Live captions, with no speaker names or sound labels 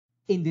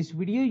In this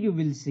video, you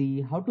will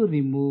see how to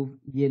remove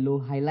yellow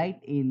highlight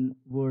in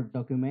Word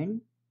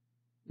document.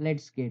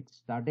 Let's get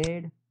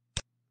started.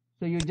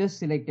 So you just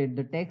selected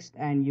the text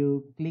and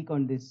you click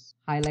on this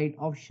highlight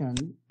option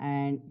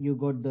and you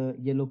got the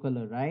yellow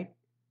color, right?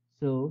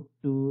 So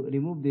to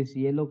remove this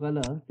yellow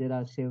color, there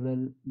are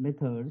several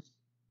methods.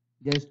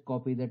 Just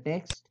copy the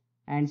text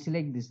and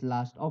select this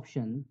last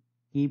option,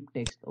 keep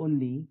text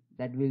only.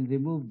 That will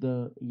remove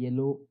the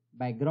yellow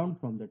background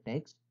from the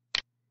text.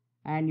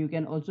 And you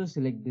can also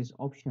select this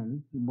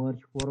option, merge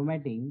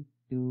formatting,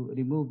 to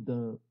remove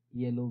the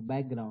yellow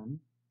background,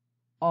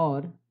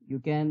 or you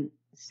can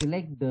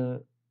select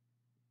the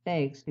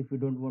text if you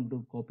don't want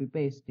to copy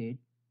paste it,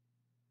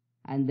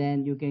 and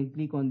then you can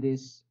click on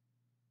this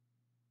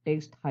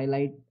text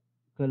highlight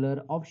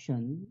color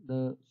option,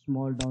 the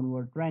small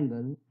downward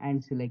triangle,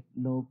 and select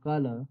no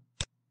color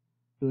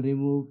to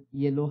remove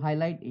yellow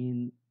highlight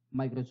in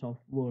Microsoft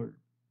Word.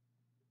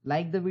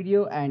 Like the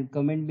video and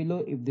comment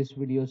below if this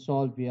video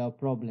solved your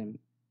problem,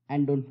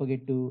 and don't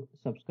forget to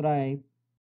subscribe.